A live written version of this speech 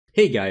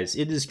Hey guys,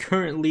 it is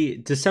currently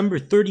December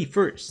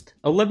 31st,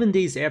 11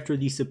 days after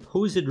the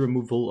supposed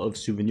removal of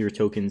souvenir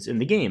tokens in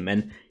the game,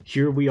 and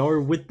here we are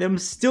with them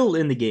still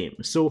in the game.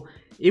 So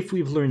if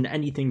we've learned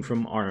anything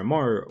from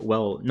RMR,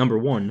 well, number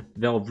one,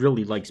 Valve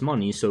really likes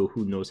money, so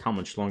who knows how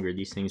much longer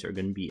these things are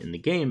going to be in the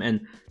game,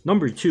 and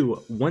number two,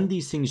 when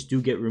these things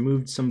do get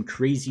removed, some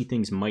crazy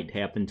things might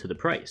happen to the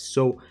price.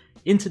 So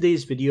in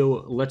today's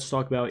video, let's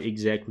talk about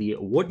exactly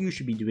what you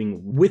should be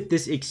doing with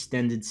this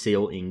extended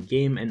sale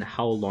in-game and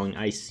how long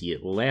I see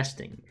it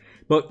lasting.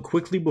 But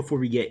quickly before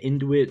we get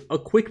into it, a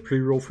quick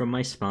pre-roll from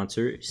my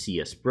sponsor,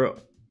 CSGO.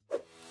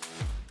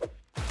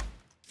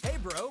 Hey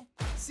bro!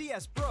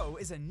 CSGO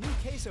is a new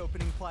case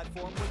opening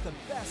platform with the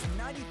best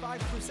 95%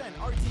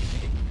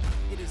 RTP.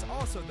 It is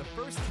also the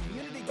first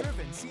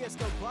community-driven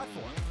CSGO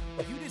platform.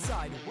 You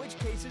decide which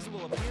cases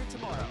will appear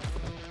tomorrow.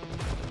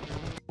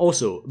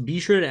 Also, be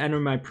sure to enter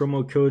my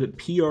promo code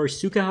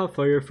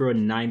PRSukahafire for a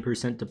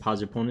 9%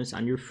 deposit bonus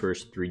on your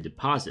first 3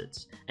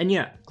 deposits. And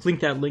yeah, click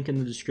that link in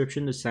the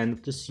description to sign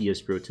up to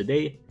CSGO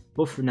today.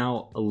 But for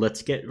now,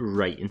 let's get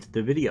right into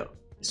the video.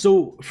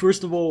 So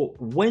first of all,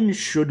 when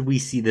should we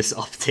see this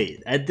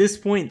update? At this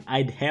point,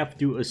 I'd have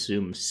to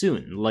assume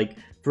soon. Like,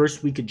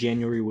 first week of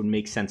January would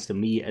make sense to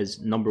me, as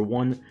number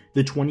one,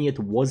 the 20th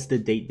was the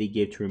date they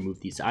gave to remove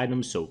these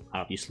items, so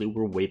obviously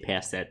we're way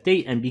past that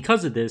date, and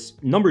because of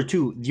this, number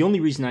two, the only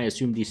reason I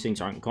assume these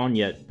things aren't gone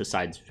yet,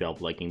 besides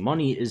Valve liking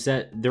money, is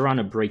that they're on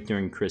a break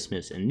during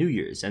Christmas and New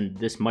Year's, and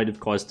this might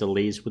have caused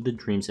delays with the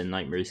Dreams and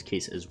Nightmares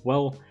case as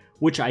well,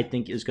 which I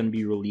think is going to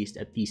be released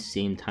at the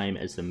same time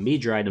as the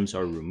major items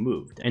are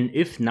removed. And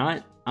if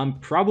not, I'm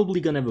probably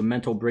going to have a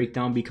mental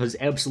breakdown because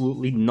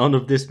absolutely none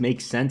of this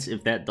makes sense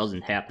if that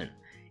doesn't happen.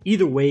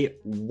 Either way,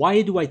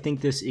 why do I think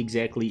this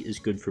exactly is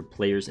good for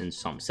players in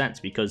some sense?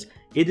 Because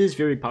it is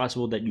very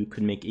possible that you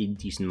could make a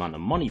decent amount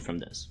of money from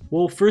this.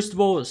 Well, first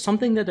of all,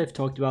 something that I've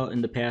talked about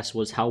in the past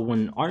was how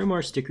when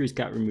RMR stickers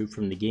got removed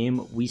from the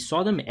game, we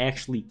saw them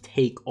actually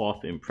take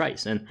off in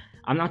price. And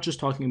I'm not just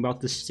talking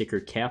about the sticker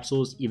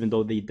capsules, even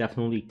though they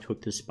definitely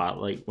took the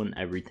spotlight when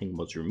everything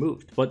was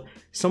removed, but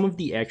some of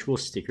the actual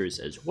stickers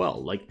as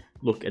well. Like,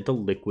 look at the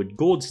liquid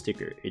gold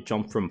sticker. It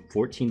jumped from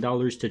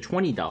 $14 to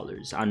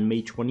 $20 on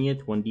May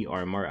 20th when the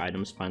RMR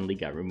items finally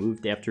got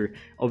removed after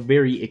a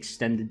very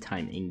extended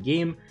time in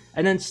game,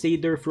 and then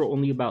stayed there for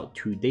only about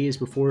 2 days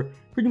before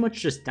pretty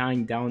much just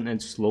dying down and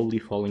slowly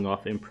falling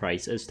off in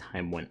price as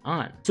time went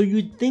on. So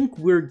you'd think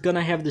we're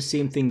gonna have the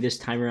same thing this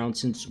time around,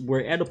 since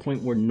we're at a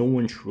point where no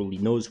one truly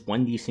knows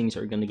when these things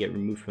are gonna get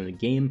removed from the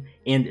game,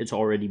 and it's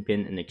already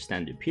been an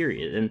extended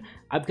period. And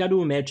I've got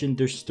to imagine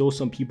there's still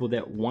some people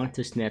that want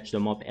to snatch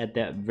them up at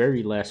that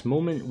very last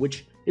moment,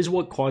 which is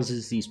what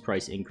causes these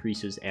price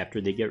increases after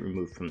they get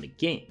removed from the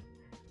game.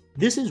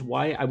 This is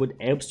why I would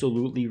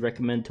absolutely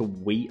recommend to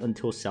wait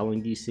until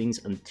selling these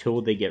things until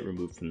they get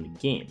removed from the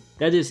game.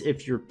 That is,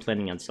 if you're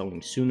planning on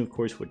selling soon, of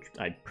course, which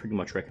I pretty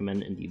much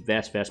recommend in the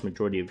vast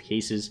majority of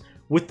cases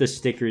with the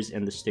stickers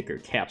and the sticker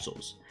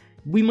capsules.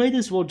 We might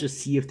as well just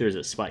see if there's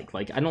a spike.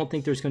 Like, I don't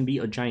think there's going to be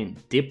a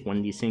giant dip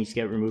when these things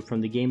get removed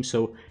from the game,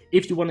 so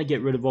if you want to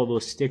get rid of all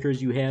those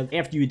stickers you have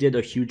after you did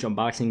a huge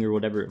unboxing or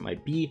whatever it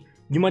might be,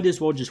 you might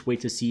as well just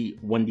wait to see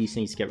when these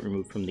things get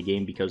removed from the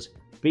game, because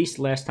based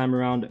last time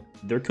around,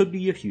 there could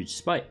be a huge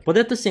spike. But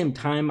at the same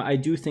time, I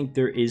do think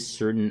there is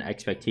certain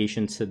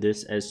expectations to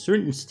this, as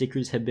certain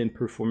stickers have been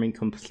performing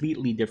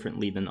completely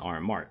differently than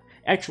RMR.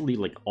 Actually,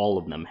 like, all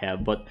of them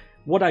have, but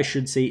what I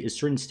should say is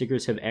certain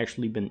stickers have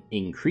actually been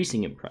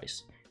increasing in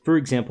price. For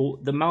example,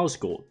 the mouse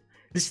gold.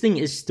 This thing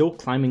is still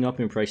climbing up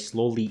in price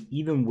slowly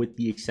even with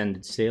the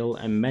extended sale,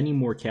 and many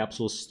more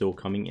capsules still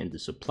coming into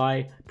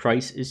supply.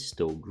 Price is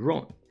still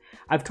growing.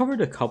 I've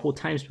covered a couple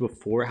times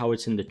before how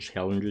it's in the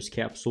Challengers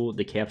capsule,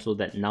 the capsule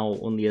that now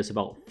only has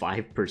about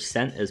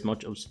 5% as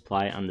much of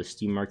supply on the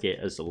Steam market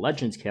as the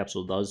Legends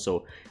capsule does,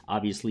 so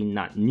obviously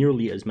not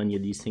nearly as many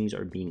of these things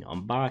are being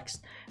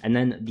unboxed, and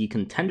then the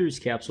Contenders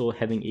capsule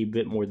having a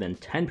bit more than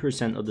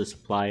 10% of the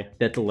supply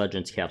that the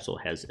Legends capsule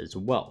has as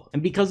well.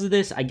 And because of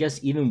this, I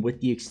guess even with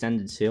the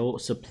extended sale,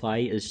 supply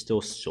is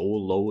still so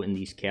low in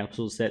these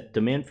capsules that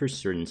demand for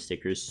certain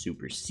stickers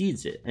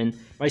supersedes it. And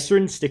by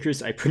certain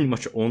stickers, I pretty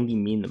much only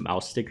mean the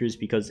mouse stickers,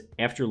 because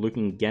after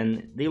looking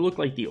again, they look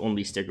like the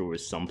only sticker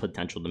with some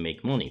potential to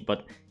make money.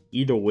 But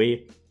either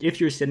way, if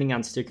you're sitting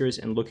on stickers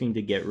and looking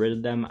to get rid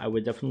of them, I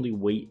would definitely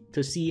wait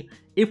to see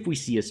if we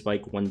see a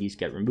spike when these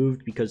get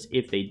removed, because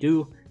if they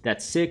do,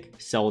 that's sick,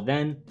 sell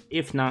then.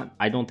 If not,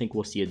 I don't think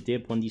we'll see a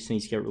dip when these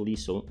things get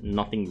released, so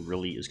nothing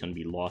really is going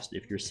to be lost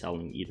if you're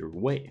selling either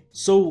way.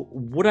 So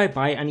would I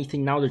buy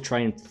anything now to try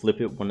and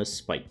flip it when a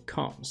spike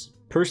comes?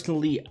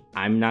 Personally,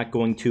 I'm not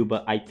going to,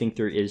 but I think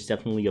there is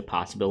definitely a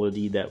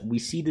possibility that we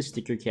see the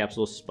sticker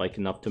capsule spike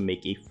enough to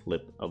make a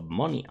flip of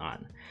money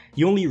on.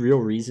 The only real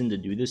reason to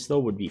do this though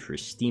would be for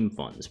Steam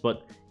funds,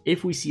 but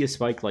if we see a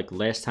spike like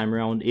last time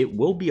around, it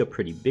will be a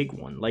pretty big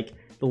one. Like,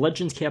 the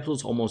Legends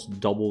capsules almost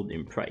doubled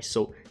in price,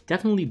 so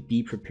definitely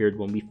be prepared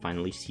when we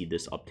finally see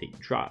this update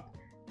drop.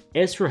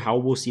 As for how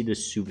we'll see the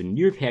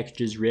souvenir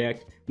packages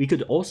react, we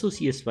could also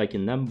see a spike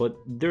in them, but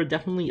they're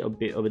definitely a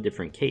bit of a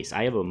different case.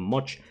 I have a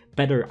much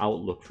better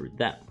outlook for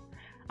them.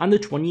 On the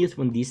 20th,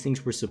 when these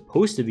things were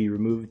supposed to be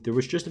removed, there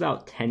was just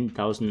about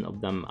 10,000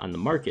 of them on the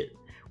market.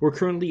 We're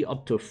currently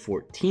up to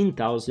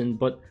 14,000,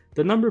 but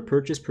the number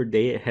purchased per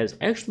day has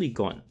actually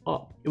gone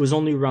up. It was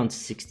only around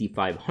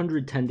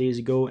 6,500 10 days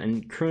ago,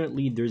 and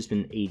currently there's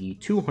been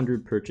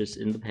 8,200 purchased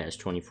in the past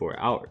 24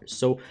 hours.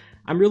 So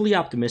I'm really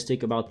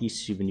optimistic about these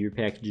souvenir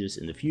packages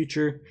in the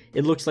future.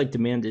 It looks like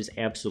demand is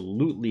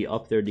absolutely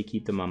up there to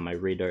keep them on my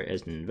radar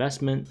as an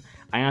investment.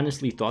 I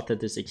honestly thought that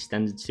this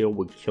extended sale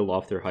would kill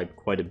off their hype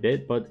quite a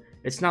bit, but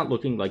it's not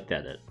looking like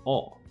that at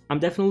all. I'm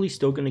definitely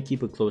still going to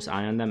keep a close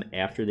eye on them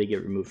after they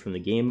get removed from the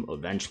game,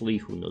 eventually,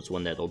 who knows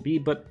when that'll be,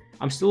 but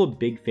I'm still a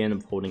big fan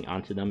of holding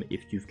onto them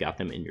if you've got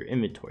them in your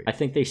inventory. I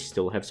think they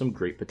still have some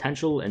great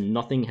potential, and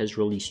nothing has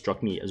really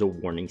struck me as a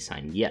warning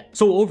sign yet.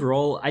 So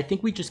overall, I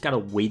think we just gotta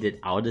wait it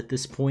out at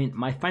this point.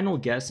 My final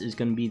guess is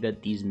going to be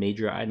that these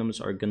major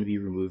items are going to be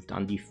removed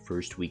on the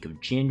first week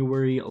of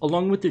January,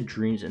 along with the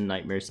Dreams and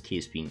Nightmares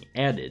case being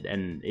added,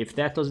 and if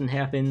that doesn't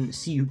happen,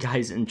 see you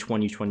guys in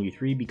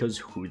 2023, because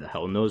who the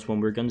hell knows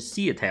when we're going to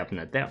see it happen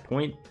at that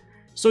point.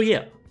 So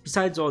yeah,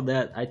 besides all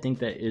that, I think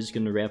that is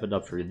going to wrap it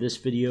up for this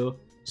video.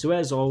 So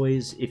as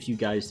always, if you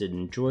guys did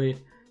enjoy,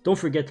 don't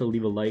forget to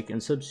leave a like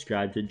and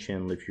subscribe to the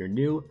channel if you're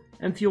new,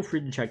 and feel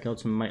free to check out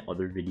some of my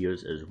other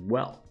videos as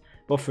well.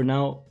 But for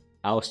now,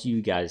 I'll see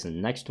you guys in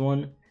the next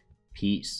one. Peace.